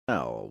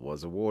Nel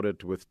was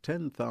awarded with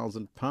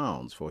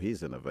 £10,000 for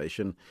his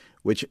innovation,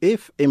 which,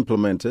 if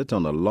implemented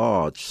on a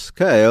large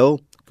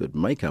scale, could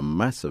make a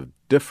massive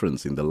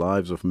difference in the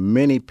lives of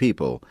many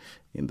people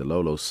in the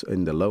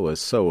lower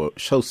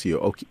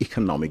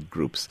socio-economic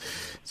groups.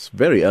 It's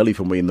very early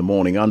for me in the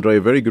morning. Andre,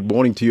 a very good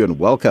morning to you and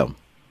welcome.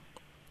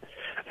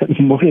 Good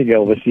morning,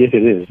 Elvis. Yes,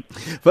 it is.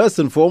 First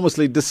and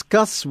foremostly,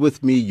 discuss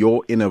with me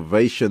your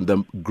innovation,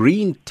 the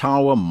Green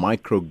Tower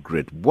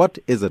Microgrid. What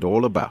is it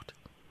all about?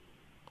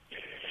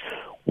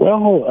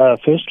 Well,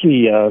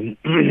 firstly, I'm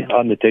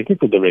the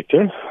technical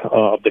director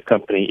of the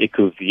company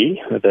EcoV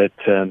that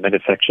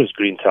manufactures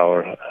Green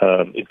Tower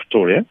in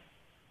Pretoria.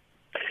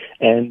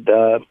 And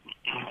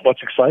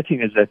what's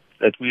exciting is that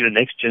we're a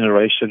next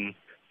generation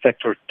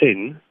factor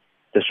 10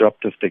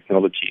 disruptive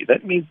technology.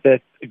 That means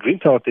that Green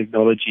Tower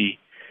technology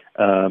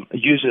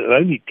uses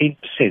only 10%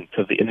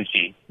 of the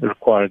energy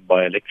required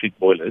by electric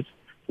boilers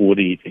for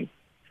water heating.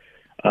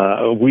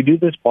 We do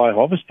this by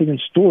harvesting and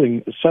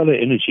storing solar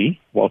energy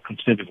while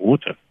conserving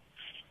water.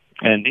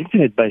 And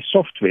internet-based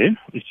software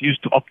is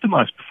used to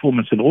optimize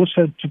performance and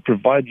also to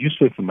provide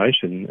useful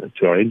information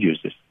to our end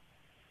users.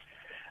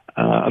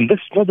 And this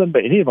is not done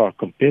by any of our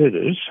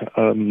competitors.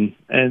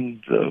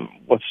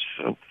 What's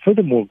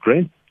furthermore,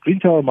 Green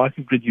Tower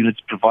microgrid units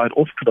provide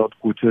off-grid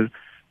water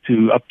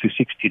to up to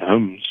 16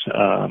 homes,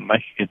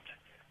 making it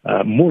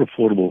more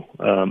affordable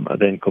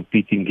than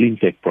competing clean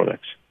tech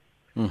products.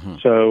 Mm-hmm.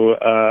 So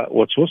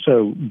what's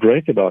also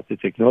great about the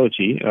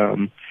technology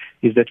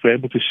is that we're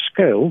able to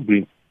scale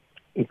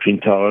Green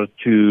Tower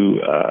to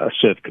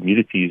serve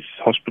communities,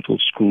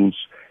 hospitals, schools,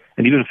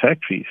 and even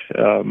factories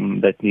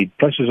that need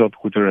process of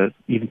water at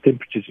even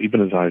temperatures even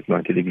as high as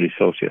 90 degrees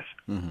Celsius.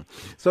 Mm-hmm.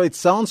 So it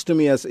sounds to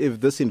me as if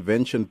this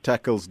invention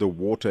tackles the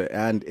water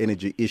and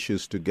energy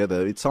issues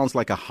together. It sounds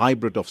like a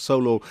hybrid of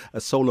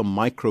a solar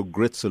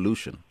microgrid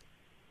solution.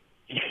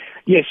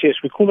 Yes,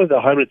 we call it a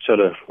hybrid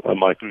solar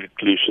microgrid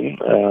solution,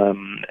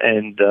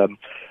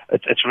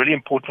 it's really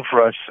important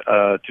for us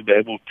to be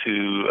able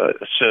to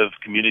serve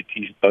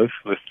communities both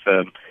with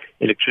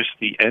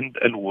electricity and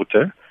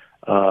water.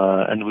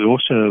 And we're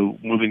also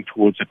moving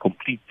towards a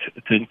complete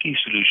turnkey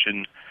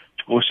solution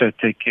to also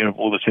take care of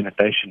all the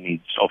sanitation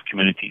needs of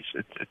communities.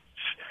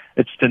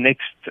 It's the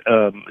next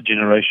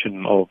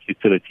generation of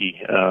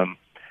utility,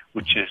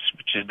 which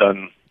is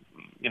done,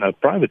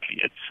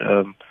 privately.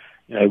 It's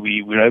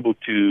we're able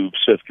to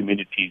serve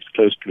communities,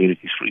 close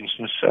communities, for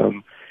instance,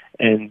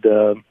 and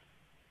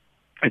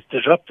it's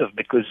disruptive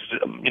because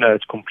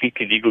it's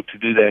completely legal to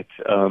do that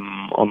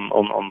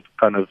on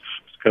kind of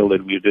scale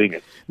that we're doing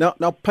it.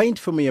 Now paint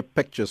for me a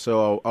picture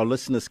so our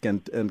listeners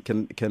can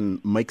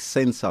make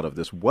sense out of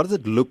this. What does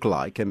it look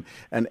like, and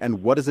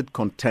what does it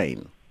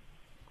contain?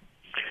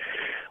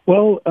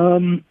 Well,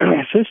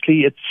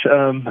 firstly,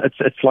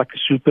 it's like a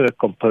super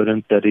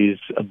component that is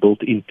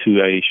built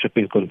into a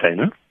shipping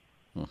container,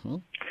 mm-hmm.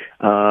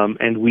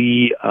 And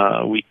we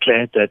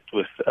clad that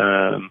with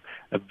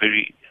a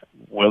very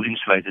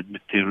well-insulated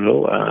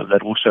material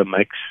that also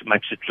makes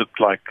it look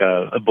like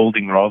a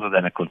building rather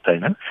than a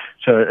container.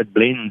 So it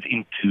blends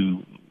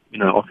into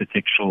any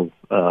architectural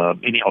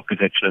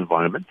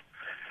environment,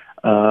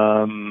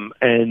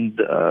 and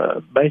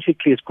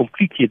basically it's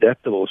completely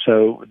adaptable.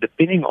 So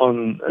depending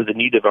on the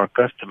need of our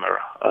customer,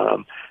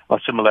 our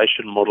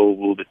simulation model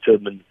will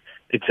determine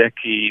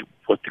exactly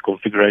what the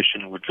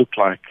configuration would look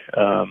like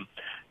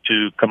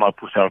to come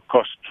up with our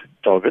cost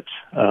targets.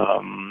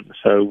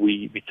 So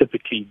we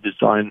typically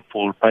design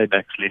for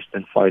paybacks less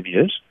than 5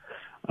 years.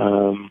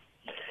 And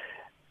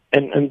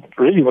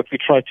really what we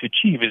try to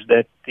achieve is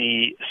that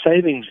the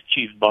savings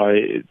achieved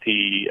by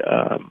the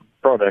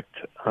product,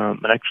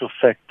 in actual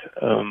fact,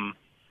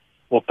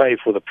 will pay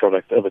for the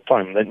product over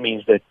time. That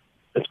means that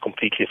it's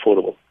completely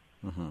affordable.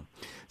 Mm-hmm.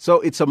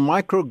 So it's a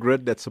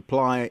microgrid that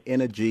supply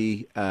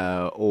energy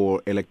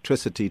or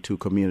electricity to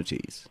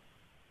communities.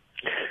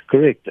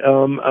 Correct,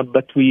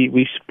 but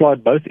we supply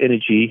both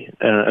energy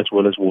as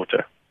well as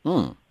water.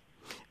 Mm.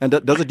 And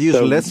does it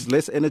use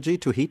less energy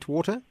to heat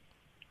water?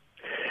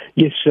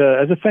 Yes,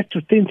 as a factor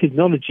of 10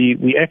 technology,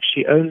 we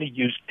actually only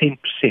use 10%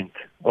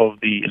 of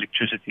the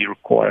electricity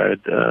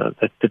required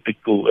that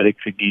typical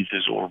electric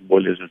geysers or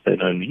boilers that they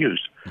normally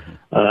use, mm-hmm.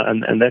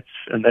 and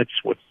that's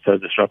what's so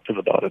disruptive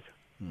about it.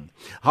 Mm.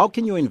 How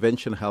can your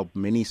invention help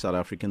many South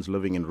Africans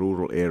living in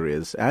rural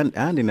areas and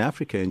in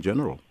Africa in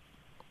general?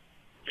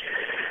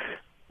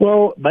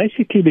 Well,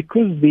 basically,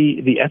 because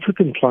the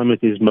African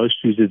climate is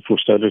most suited for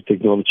solar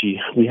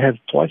technology, we have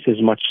twice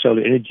as much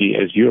solar energy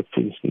as Europe,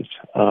 for instance.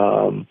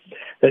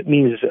 That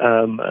means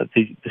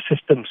the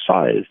system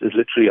size is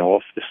literally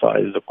half the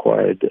size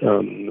required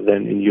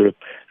than in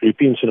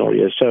European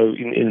scenarios. So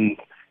in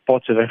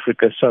parts of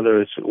Africa,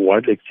 solar is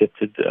widely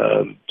accepted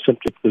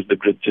simply because the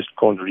grid just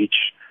can't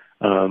reach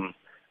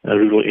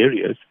rural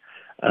areas.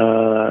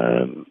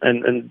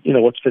 And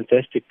what's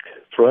fantastic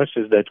for us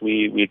is that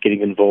we're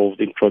getting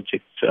involved in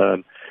projects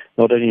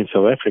not only in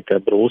South Africa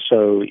but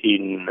also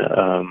in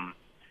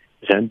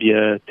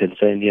Zambia,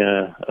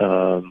 Tanzania,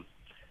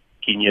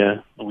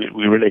 Kenya.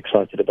 We're really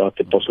excited about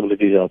the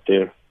possibilities out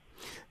there.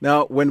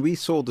 Now, when we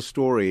saw the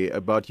story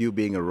about you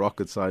being a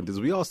rocket scientist,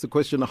 we asked the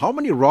question, how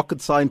many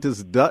rocket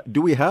scientists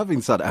do we have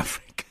in South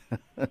Africa?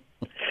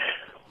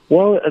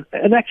 Well,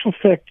 in actual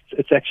fact,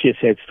 it's actually a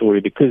sad story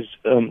because,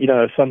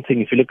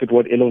 if you look at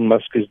what Elon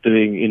Musk is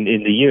doing in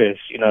the US,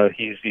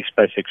 his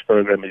SpaceX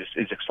program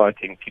is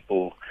exciting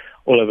people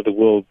all over the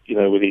world,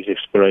 with these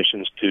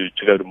explorations to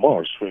go to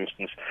Mars, for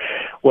instance.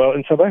 Well,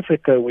 in South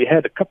Africa, we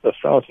had a couple of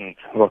thousand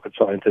rocket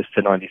scientists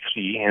in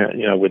 93,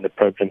 when the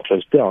program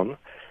closed down.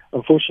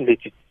 Unfortunately,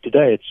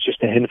 today it's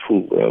just a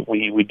handful.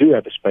 We do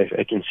have a space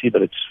agency,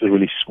 but it's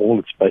really small.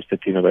 It's based at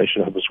the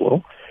Innovation Hub as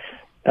well.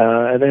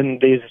 And then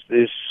there's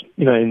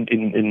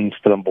in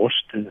Stellenbosch,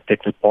 the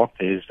Techno Park,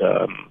 there's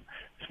a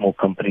small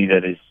company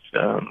that is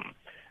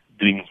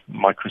doing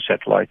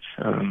microsatellites.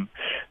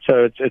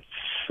 So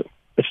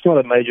it's not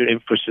a major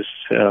emphasis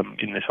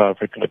in the South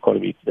African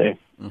economy today.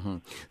 Mm-hmm.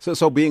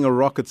 So being a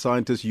rocket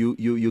scientist,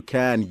 you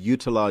can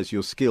utilize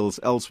your skills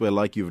elsewhere,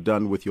 like you've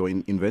done with your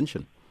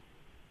invention.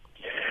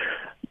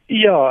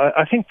 Yeah,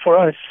 I think for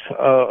us,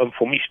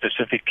 for me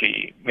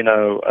specifically,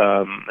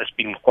 it's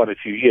been quite a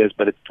few years,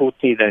 but it taught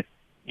me that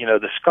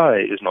the sky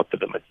is not the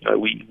limit.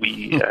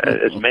 We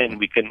as men,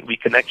 we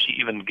can actually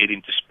even get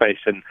into space,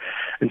 and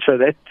so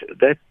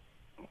that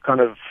kind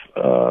of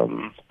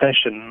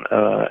passion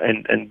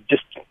and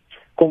just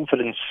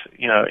confidence,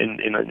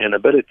 in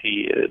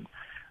ability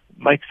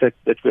makes that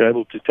we're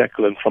able to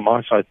tackle. And from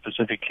my side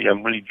specifically,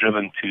 I'm really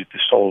driven to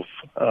solve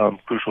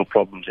crucial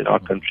problems in our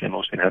country and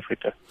also in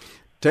Africa.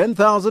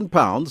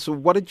 £10,000.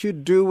 What did you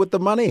do with the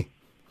money?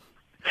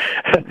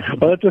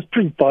 Well, it was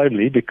pretty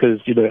timely because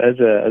as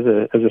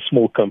a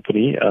small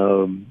company,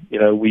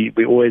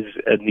 we always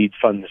need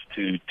funds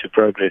to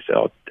progress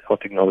our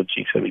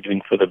technology. So we're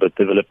doing further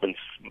developments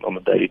on a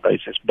daily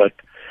basis, but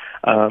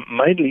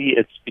mainly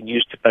it's been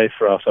used to pay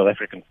for our South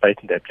African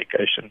patent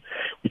application,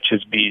 which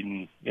has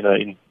been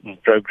in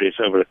progress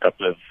over a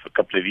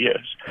couple of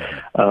years.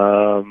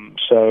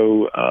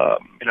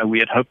 We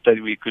had hoped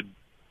that we could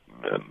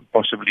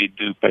possibly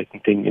do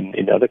patenting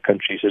in other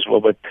countries as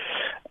well. But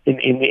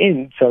in the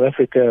end, South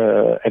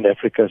Africa and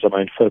Africa is our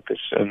main focus,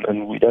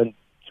 and we don't,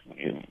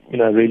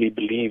 really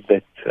believe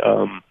that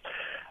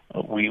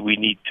we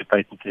need to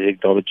patent the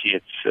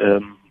technology.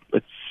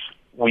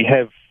 We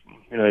have,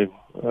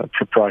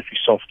 proprietary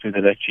software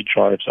that actually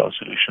drives our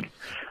solution.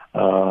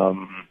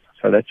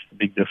 So that's the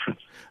big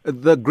difference.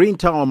 The Green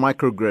Tower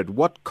microgrid,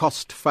 what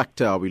cost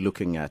factor are we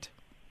looking at?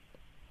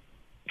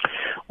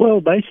 Well,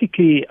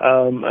 basically,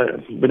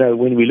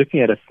 when we're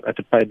looking at a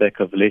payback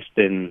of less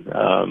than,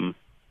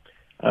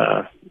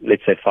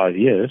 let's say 5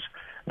 years,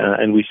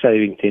 and we're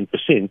saving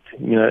 10%,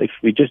 if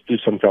we just do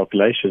some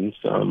calculations,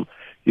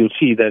 you'll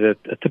see that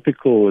a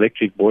typical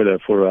electric boiler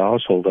for a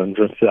household,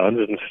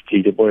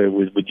 150-liter boiler,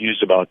 would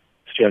use about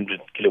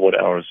 300 kilowatt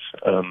hours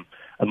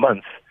a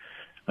month.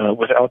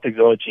 With our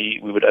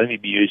technology, we would only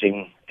be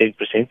using 10%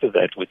 of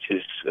that, which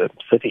is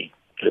 30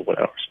 kilowatt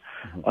hours.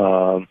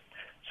 Mm-hmm.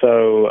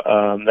 So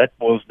that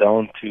boils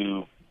down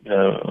to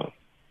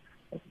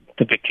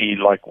typically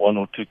like 1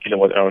 or 2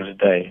 kilowatt hours a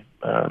day.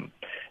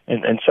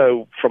 And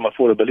so from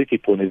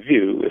affordability point of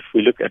view, if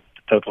we look at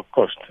the total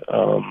cost,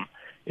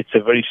 it's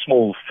a very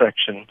small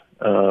fraction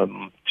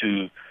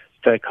to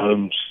take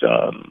homes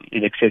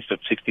in excess of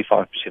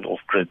 65% off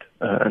grid.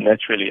 And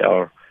that's really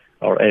our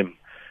aim.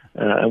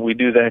 And we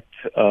do that,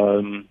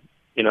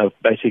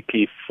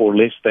 basically for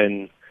less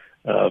than,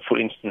 for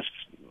instance,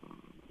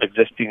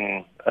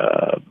 existing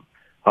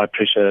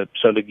high-pressure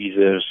solar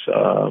geysers,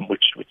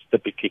 which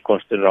typically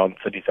cost around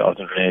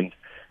 30,000 rand,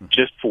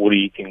 just for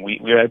reheating.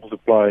 We're able to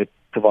provide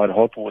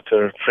hot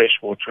water, fresh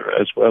water,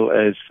 as well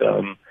as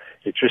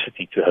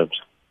electricity to homes.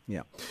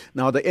 Yeah.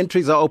 Now, the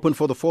entries are open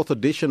for the 4th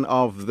edition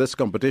of this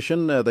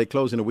competition. They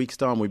close in a week's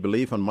time, we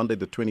believe, on Monday,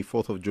 the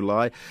 24th of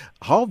July.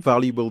 How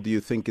valuable do you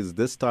think is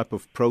this type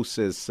of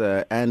process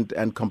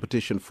and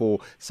competition for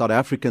South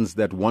Africans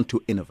that want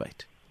to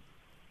innovate?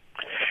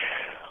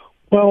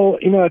 Well,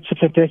 it's a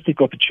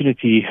fantastic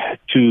opportunity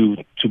to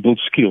build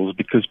skills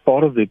because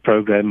part of the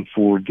program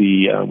for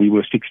we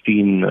were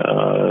 16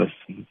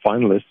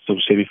 finalists or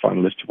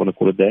semi-finalists, you want to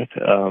call it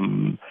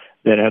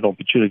that had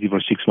opportunity for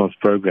a 6-month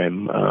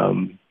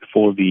program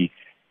before the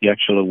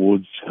actual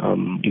awards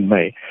in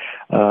May.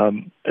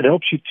 It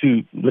helps you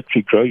to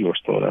literally grow your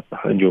startup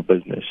and your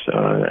business,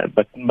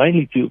 but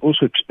mainly to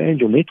also expand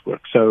your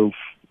network. So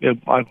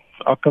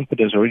our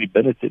company has already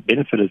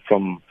benefited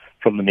from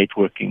the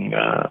networking,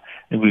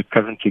 and we're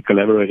currently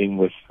collaborating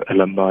with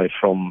alumni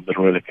from the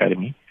Royal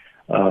Academy.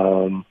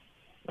 And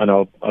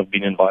I've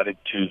been invited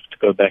to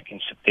go back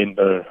in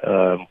September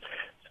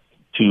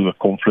to a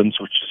conference,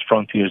 which is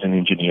Frontiers in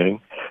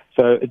Engineering.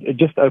 So it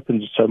just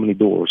opens so many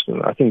doors.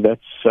 And I think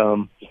that's,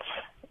 and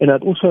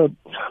it also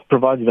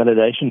provides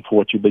validation for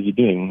what you're busy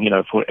doing,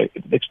 for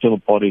external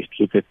parties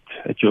to look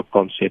at your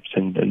concepts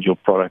and your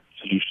product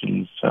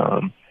solutions,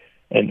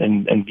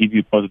 and give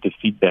you positive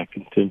feedback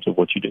in terms of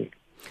what you're doing.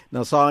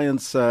 Now,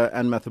 science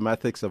and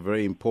mathematics are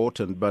very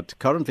important, but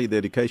currently the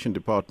Education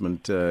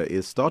Department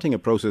is starting a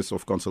process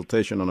of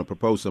consultation on a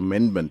proposed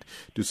amendment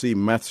to see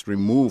maths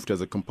removed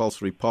as a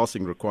compulsory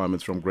passing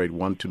requirements from grade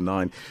 1 to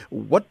 9.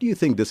 What do you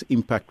think this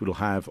impact will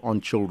have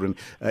on children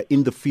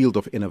in the field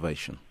of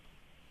innovation?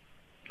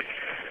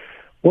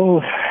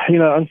 Well,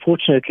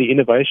 unfortunately,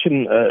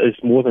 innovation is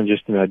more than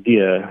just an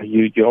idea.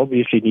 You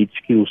obviously need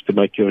skills to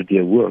make your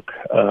idea work.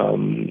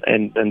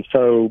 And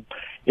so,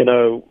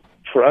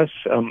 for us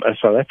as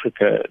South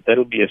Africa,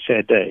 that'll be a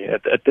sad day.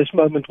 At this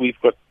moment, we've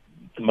got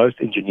the most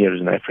engineers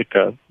in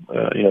Africa,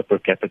 per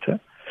capita,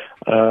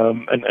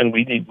 and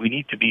we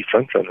need to be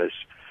front runners.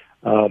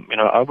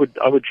 I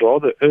would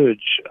rather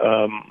urge,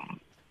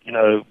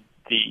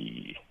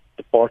 the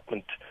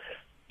department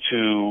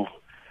to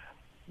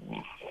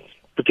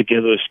put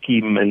together a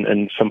scheme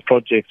and some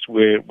projects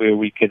where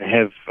we can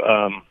have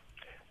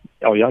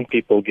our young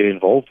people get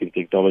involved in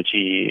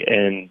technology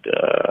and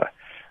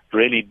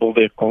really build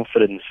their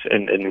confidence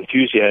and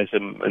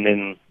enthusiasm, and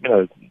then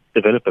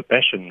develop a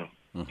passion.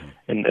 Mm-hmm.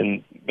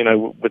 And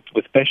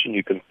with passion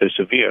you can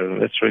persevere, and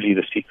that's really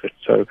the secret.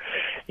 So,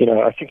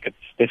 I think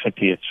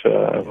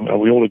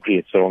we all agree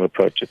it's the wrong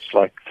approach. It's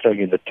like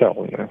throwing in the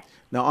towel.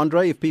 Now,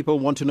 Andre, if people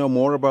want to know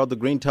more about the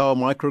Green Tower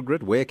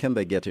microgrid, where can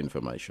they get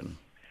information?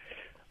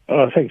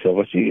 Thanks,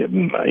 Elvis.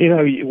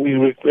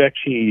 We're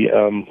actually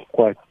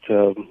quite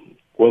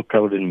well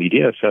covered in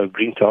media. So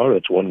Green Tower,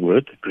 that's one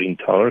word. Green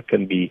Tower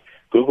can be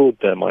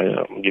Googled.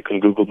 You can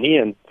Google me,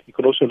 and you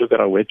can also look at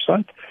our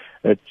website.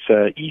 It's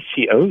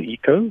eco-v.co.za.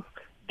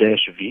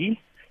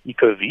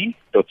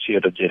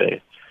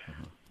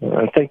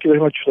 And thank you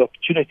very much for the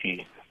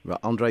opportunity. Well,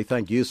 Andre,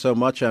 thank you so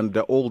much, and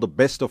all the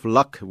best of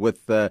luck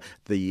with the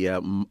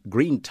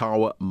Green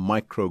Tower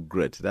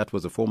microgrid. That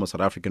was a former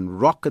South African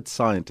rocket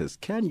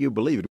scientist. Can you believe it?